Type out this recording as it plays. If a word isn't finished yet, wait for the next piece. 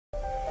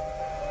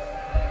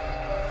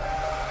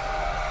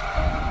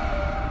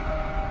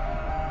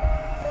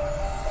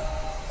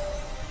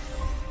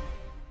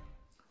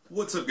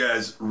What's up,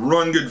 guys?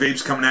 Run Good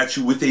Vapes coming at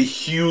you with a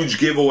huge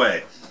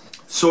giveaway.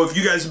 So if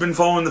you guys have been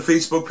following the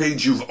Facebook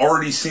page, you've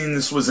already seen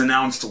this was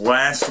announced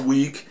last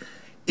week.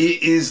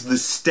 It is the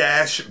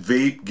Stache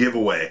Vape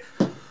giveaway.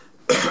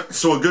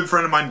 So a good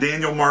friend of mine,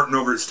 Daniel Martin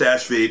over at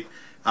Stache Vape,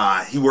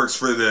 he works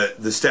for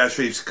the Stache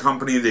Vapes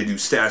company. They do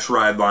Stache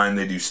Ride line,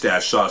 they do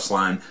Stache Sauce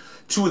line.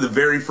 Two of the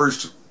very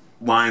first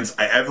lines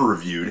I ever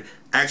reviewed.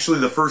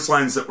 Actually, the first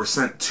lines that were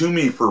sent to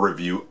me for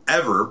review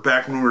ever,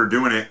 back when we were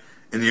doing it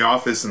in the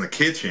office, in the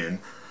kitchen.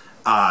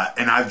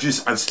 And I've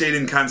stayed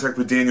in contact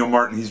with Daniel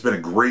Martin. He's been a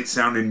great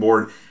sounding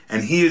board,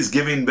 and he is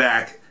giving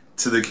back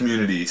to the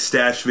community.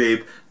 Stache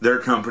Vape, their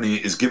company,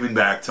 is giving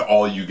back to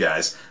all you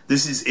guys.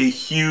 This is a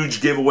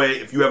huge giveaway.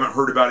 If you haven't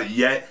heard about it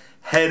yet,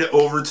 head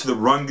over to the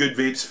Run Good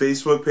Vapes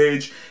Facebook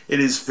page. It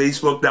is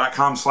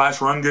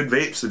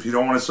facebook.com/rungoodvapes if you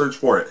don't want to search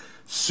for it.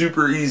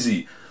 Super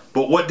easy.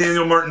 But what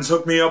Daniel Martin's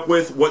hooked me up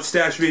with, what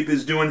Stache Vape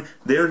is doing,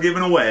 they're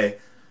giving away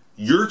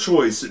your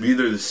choice of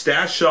either the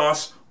Stache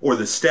Sauce or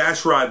the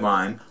Stache Ride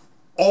line,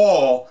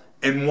 all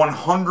in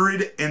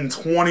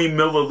 120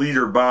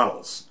 milliliter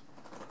bottles.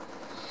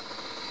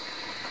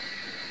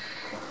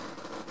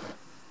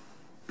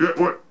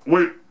 Yeah,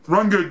 wait,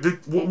 Run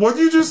Good, what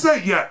did you just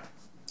say? Yeah,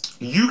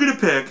 you get to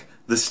pick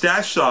the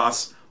Stache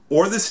Sauce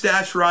or the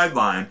Stache Ride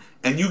line,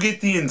 and you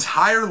get the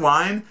entire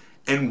line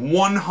in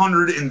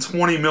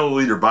 120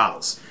 milliliter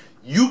bottles.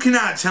 You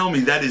cannot tell me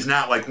that is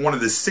not like one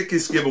of the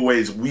sickest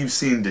giveaways we've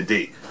seen to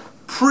date.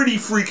 Pretty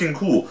freaking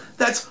cool.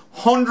 That's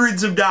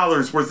hundreds of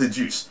dollars worth of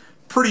juice.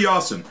 Pretty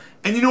awesome.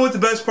 And you know what the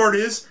best part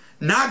is?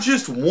 Not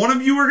just one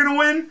of you are going to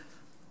win,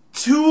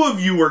 two of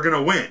you are going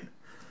to win.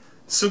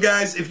 So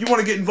guys, if you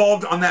want to get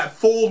involved on that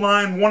full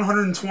line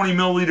 120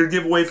 milliliter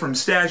giveaway from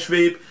Stache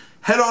Vape,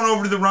 head on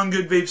over to the Run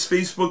Good Vapes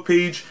Facebook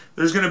page.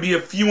 There's going to be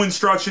a few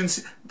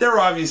instructions. They're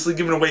obviously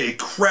giving away a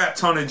crap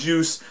ton of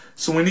juice,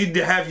 so we need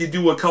to have you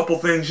do a couple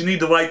things. You need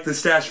to like the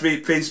Stache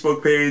Vape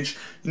Facebook page.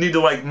 You need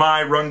to like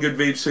my Run Good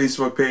Vapes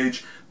Facebook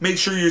page. Make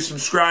sure you're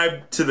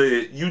subscribed to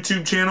the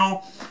YouTube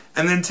channel.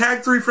 And then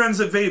tag 3 friends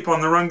that vape on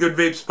the Run Good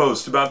Vapes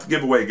post about the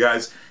giveaway,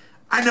 guys.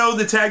 I know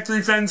the tag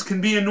 3 friends can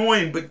be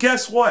annoying, but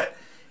guess what?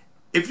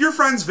 If your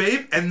friends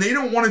vape and they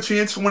don't want a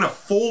chance to win a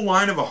full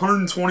line of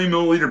 120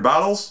 milliliter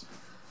bottles,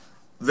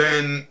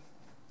 then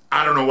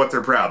I don't know what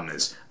their problem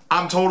is.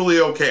 I'm totally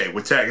okay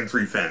with tagging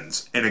 3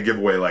 friends in a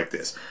giveaway like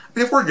this. I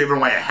mean, if we're giving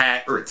away a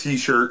hat or a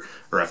t-shirt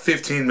or a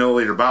 15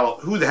 milliliter bottle,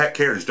 who the heck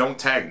cares? Don't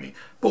tag me.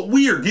 But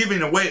we are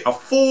giving away a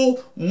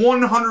full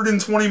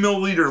 120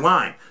 milliliter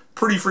line.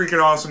 Pretty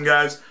freaking awesome,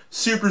 guys.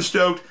 Super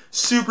stoked.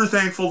 Super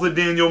thankful to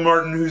Daniel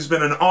Martin, who's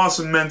been an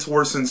awesome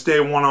mentor since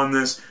day one on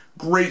this.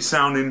 Great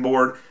sounding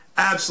board.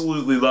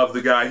 Absolutely love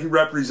the guy. He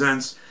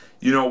represents,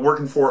 you know,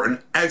 working for an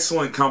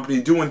excellent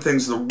company, doing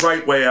things the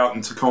right way out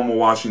in Tacoma,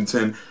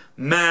 Washington.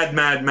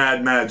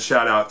 Mad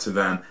shout out to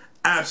them.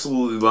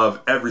 Absolutely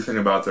love everything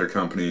about their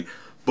company.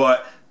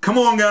 But come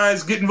on,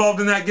 guys, get involved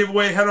in that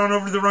giveaway. Head on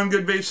over to the Run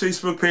Good Vapes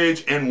Facebook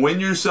page and win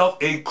yourself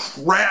a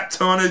crap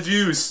ton of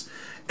juice.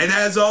 And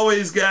as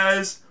always,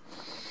 guys,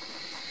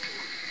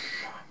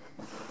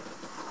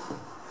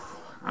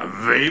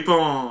 vape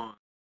on.